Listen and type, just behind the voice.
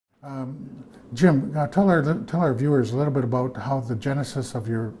Jim, tell our viewers a little bit about how the genesis of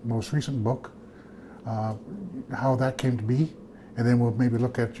your most recent book, how that came to be, and then we'll maybe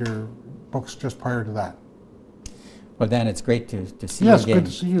look at your books just prior to that. Well, Dan, it's great to see you Yes, again. good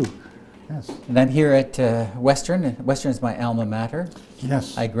to see you. Yes. And I'm here at Western. Western is my alma mater.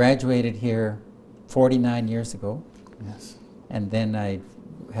 Yes. I graduated here 49 years ago. Yes. And then I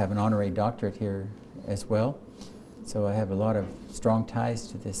have an honorary doctorate here as well. So I have a lot of strong ties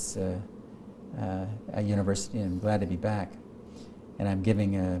to this university, and I'm glad to be back. And I'm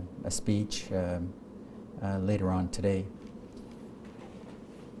giving a speech later on today.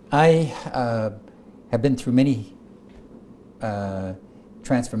 I have been through many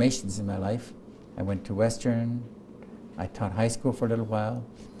transformations in my life. I went to Western, I taught high school for a little while,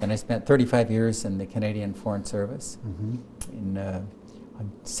 then I spent 35 years in the Canadian Foreign Service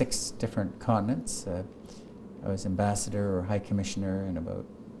on 6 different continents. I was ambassador or high commissioner in about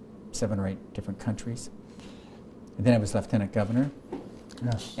 7 or 8 different countries. And then I was lieutenant governor.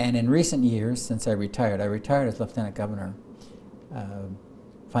 Yes. And in recent years, since I retired as lieutenant governor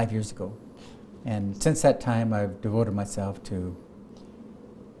 5 years ago. And since that time, I've devoted myself to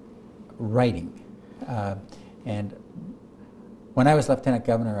writing. And when I was lieutenant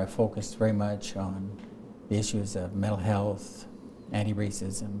governor, I focused very much on the issues of mental health,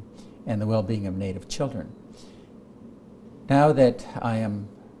 anti-racism, and the well-being of Native children. Now that I am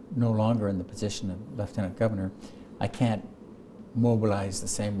no longer in the position of lieutenant governor, I can't mobilize the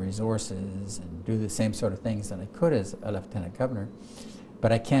same resources and do the same sort of things that I could as a lieutenant governor,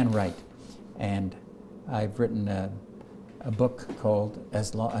 but I can write. And I've written a book called,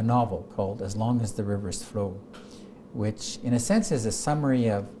 a novel called As Long as the Rivers Flow, which in a sense is a summary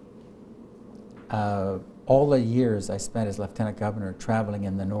of all the years I spent as lieutenant governor traveling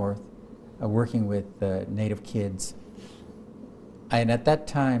in the north, working with Native kids. And at that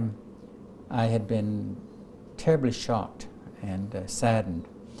time, I had been terribly shocked and saddened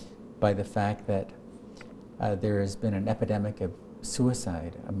by the fact that there has been an epidemic of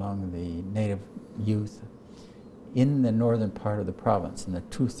suicide among the Native youth in the northern part of the province, in the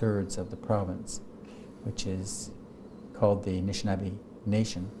 2/3 of the province, which is called the Anishinaabe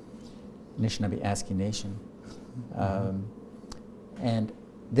Nation, Anishinaabe-Aski Nation. And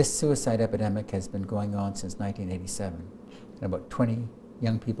this suicide epidemic has been going on since 1987. And about 20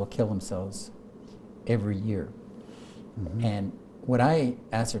 young people kill themselves every year. And what I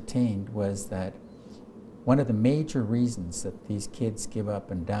ascertained was that one of the major reasons that these kids give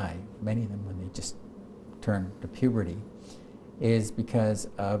up and die, many of them when they just turn to puberty, is because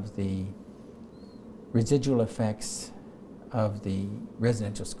of the residual effects of the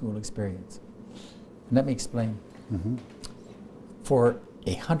residential school experience. And let me explain. For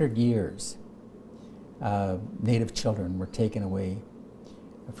 100 years, Native children were taken away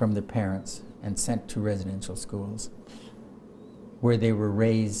from their parents and sent to residential schools where they were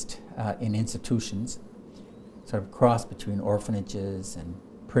raised in institutions, sort of cross between orphanages and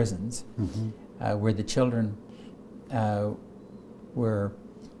prisons, where the children were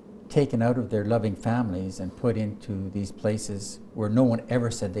taken out of their loving families and put into these places where no one ever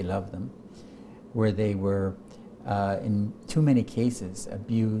said they loved them, where they were, in too many cases,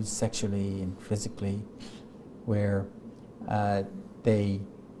 abused sexually and physically, where they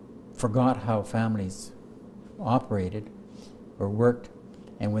forgot how families operated or worked,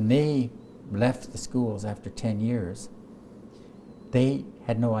 and when they left the schools after 10 years, they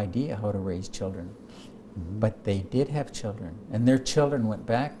had no idea how to raise children. But they did have children, and their children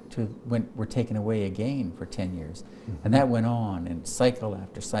were taken away again for 10 years. And that went on in cycle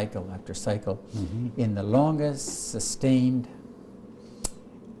after cycle after cycle, in the longest sustained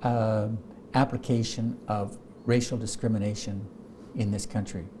application of racial discrimination in this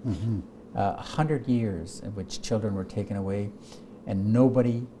country. 100 years in which children were taken away and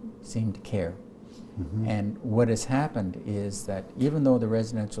nobody seemed to care. And what has happened is that even though the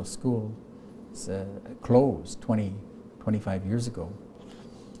residential school closed 25 years ago,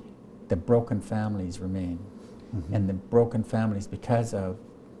 the broken families remain. And the broken families because of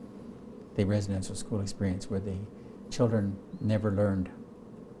the residential school experience, where the children never learned,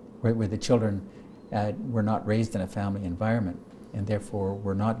 where the children were not raised in a family environment, and therefore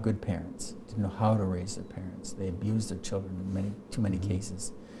were not good parents, didn't know how to raise their parents. They abused their children in too many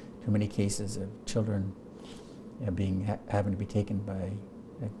cases. Too many cases of children having to be taken by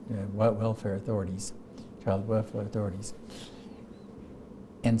welfare authorities, child welfare authorities.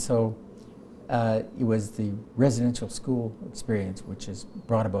 And so it was the residential school experience which has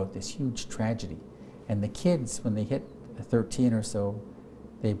brought about this huge tragedy. And the kids, when they hit 13 or so,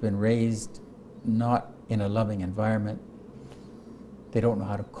 they've been raised not in a loving environment, they don't know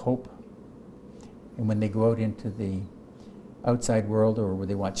how to cope. And when they go out into the outside world or where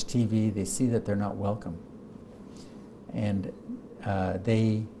they watch TV, they see that they're not welcome. And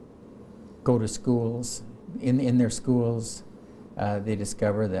they go to schools. In their schools, they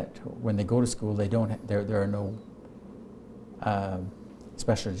discover that when they go to school, there are no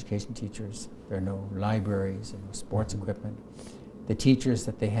special education teachers. There are no libraries and no sports equipment. The teachers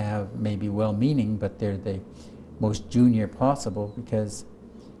that they have may be well-meaning, but they're the most junior possible, because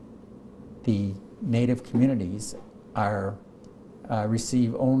the Native communities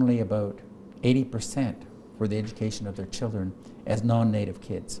receive only about 80% for the education of their children as non-Native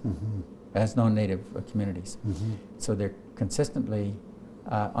kids, as non-Native communities. So they're consistently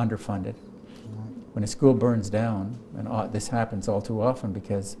underfunded. When a school burns down, and this happens all too often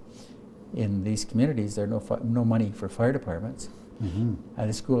because in these communities there are no money for fire departments,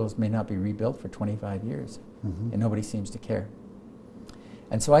 the schools may not be rebuilt for 25 years, and nobody seems to care.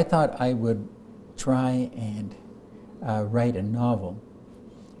 And so I thought I would try and write a novel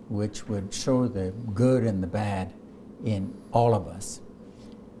which would show the good and the bad in all of us,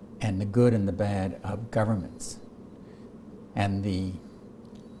 and the good and the bad of governments, and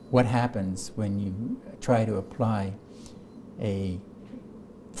what happens when you try to apply a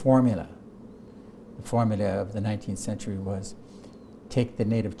formula. The formula of the 19th century was take the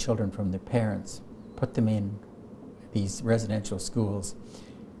Native children from their parents, put them in these residential schools,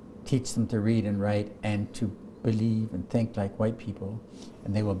 teach them to read and write and to believe and think like white people,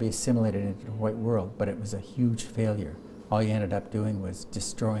 and they will be assimilated into the white world. But it was a huge failure. All you ended up doing was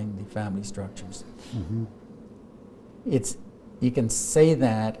destroying the family structures. You can say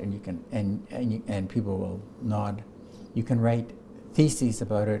that, and you can and people will nod. You can write theses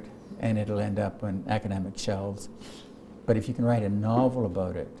about it, and it'll end up on academic shelves. But if you can write a novel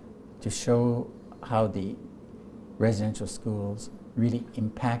about it to show how the residential schools really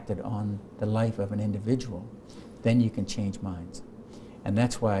impacted on the life of an individual, then you can change minds. And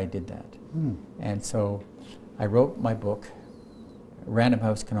that's why I did that. And so I wrote my book. Random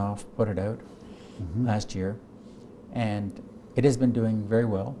House Knopf put it out last year, and it has been doing very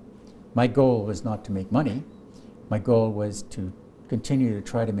well. My goal was not to make money. My goal was to continue to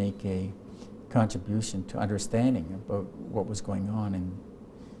try to make a contribution to understanding about what was going on in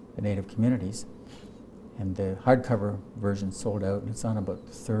the Native communities. And the hardcover version sold out, and it's on about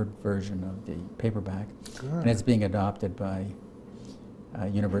the third version of the paperback. Good. And it's being adopted by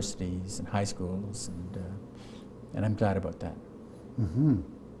universities and high schools, and I'm glad about that.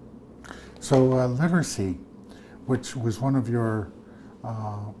 So literacy, which was one of your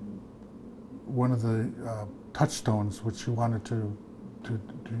one of the touchstones which you wanted to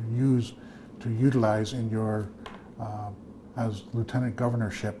utilize in your as lieutenant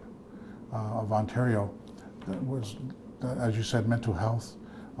governorship of Ontario, was, as you said, mental health,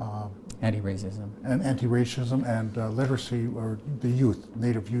 anti-racism, and literacy, or the youth,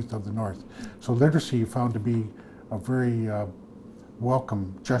 Native youth of the North. So literacy you found to be a very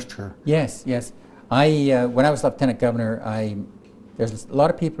welcome gesture. Yes, yes. When I was lieutenant governor, there's a lot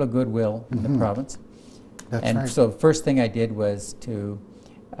of people of goodwill in the province. That's right. So the first thing I did was to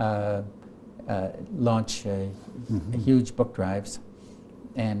launch huge book drives,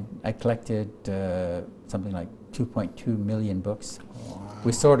 and I collected something like 2.2 million books. Wow.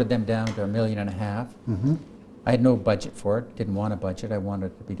 We sorted them down to 1.5 million. I had no budget for it, didn't want a budget. I wanted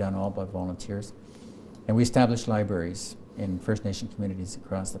it to be done all by volunteers. And we established libraries in First Nation communities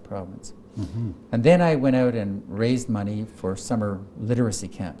across the province. And then I went out and raised money for summer literacy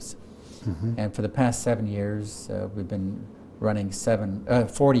camps. And for the past 7 years, we've been running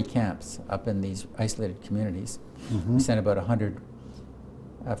 40 camps up in these isolated communities. We sent about 100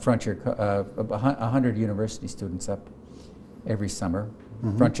 100 university students up every summer.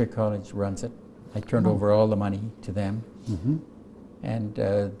 Frontier College runs it. I turned over all the money to them. And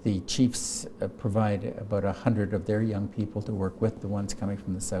the chiefs provide about 100 of their young people to work with the ones coming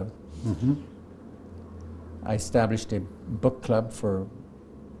from the south. I established a book club for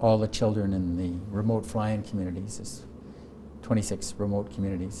all the children in the remote fly-in communities. There's 26 remote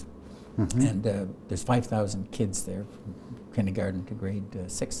communities. And there's 5,000 kids there from kindergarten to grade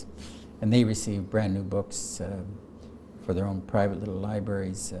 6. And they receive brand new books for their own private little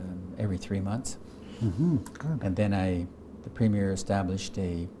libraries every 3 months. Good. And then the Premier established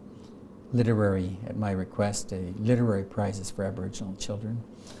at my request, literary prizes for Aboriginal children.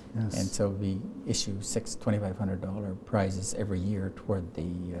 Yes. And so we issue $2,500 prizes every year toward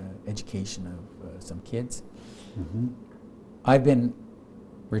the education of some kids. I've been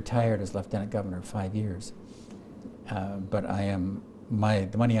retired as Lieutenant Governor 5 years, but I am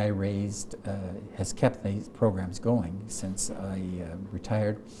the money I raised has kept these programs going since I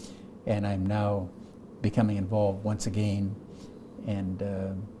retired, and I'm now becoming involved once again and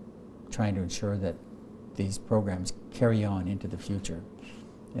trying to ensure that these programs carry on into the future.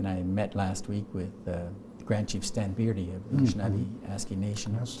 And I met last week with Grand Chief Stan Beardy of the Anishinaabe Aski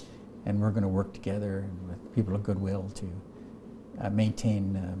Nation, Yes. and we're going to work together with people of goodwill to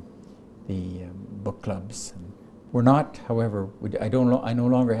maintain the book clubs. And we're not, however, I no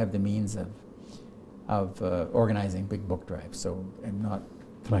longer have the means of organizing big book drives, so I'm not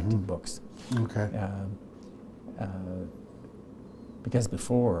collecting books. Okay. Because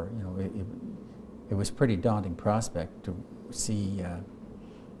before, it was a pretty daunting prospect to see,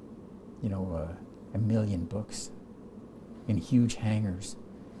 a million books in huge hangars.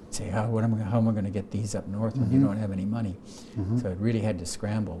 Say, how am I going to get these up north when you don't have any money? So I really had to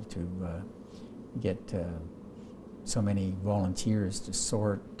scramble to get so many volunteers to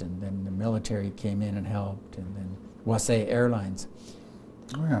sort, and then the military came in and helped, and then Wasay Airlines.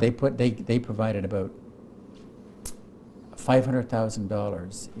 Oh, yeah. They provided about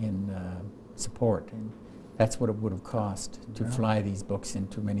 $500,000 in support, and that's what it would have cost to fly these books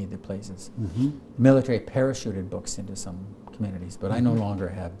into many of the places. The military parachuted books into some communities, but I no longer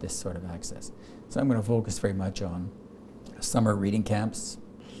have this sort of access. So I'm going to focus very much on summer reading camps.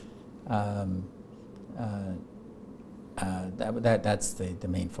 That's the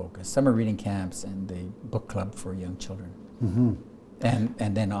main focus. Summer reading camps and the book club for young children.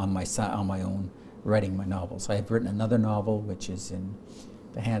 And then on my own, writing my novels. I've written another novel which is in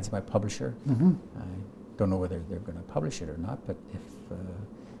the hands of my publisher. I don't know whether they're going to publish it or not,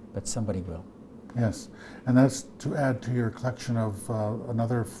 but somebody will. Yes, and that's to add to your collection of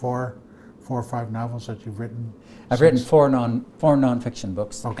another four or five novels that you've written. I've written four non-fiction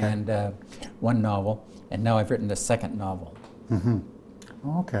books and one novel, and now I've written the second novel.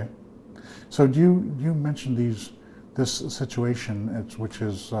 Okay, so you mentioned this situation, which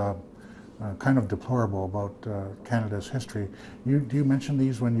is kind of deplorable about Canada's history. Do you mention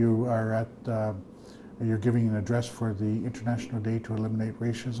these when you are at? You're giving an address for the International Day to Eliminate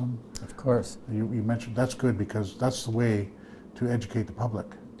Racism? Of course. You mentioned that's good because that's the way to educate the public.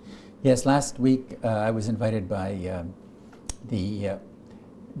 Yes, last week I was invited by the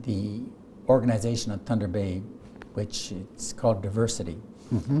organization on Thunder Bay, which it's called Diversity,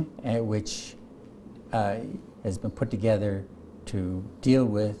 which has been put together to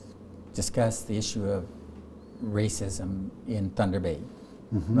discuss the issue of racism in Thunder Bay.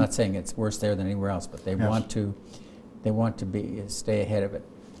 I'm not saying it's worse there than anywhere else, but they want to stay ahead of it.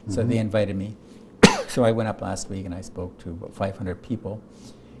 So they invited me. So I went up last week and I spoke to about 500 people,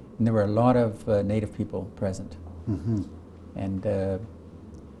 and there were a lot of Native people present. And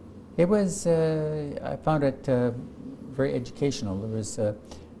it was I found it very educational. There was a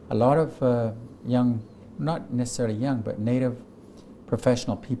lot of young, not necessarily young, but Native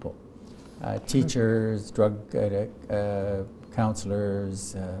professional people, teachers, drug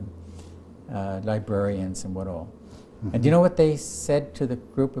counselors, librarians, and what all. And do you know what they said to the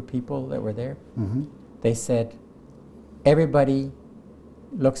group of people that were there? They said, everybody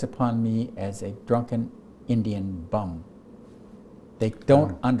looks upon me as a drunken Indian bum. They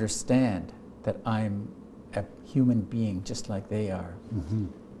don't understand that I'm a human being just like they are.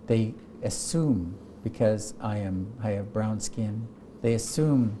 They assume, because I have brown skin, they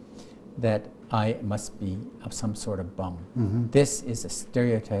assume that I must be some sort of bum. This is a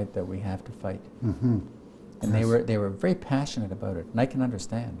stereotype that we have to fight. And they were very passionate about it, and I can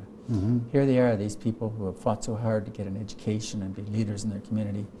understand. Here they are, these people who have fought so hard to get an education and be leaders in their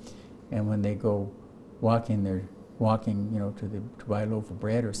community, and when they go walking, to buy a loaf of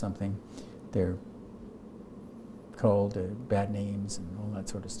bread or something, they're called bad names and all that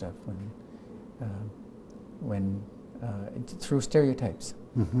sort of stuff. Through stereotypes.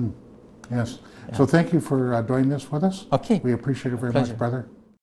 Yes. So thank you for doing this with us. Okay. We appreciate it very much, brother.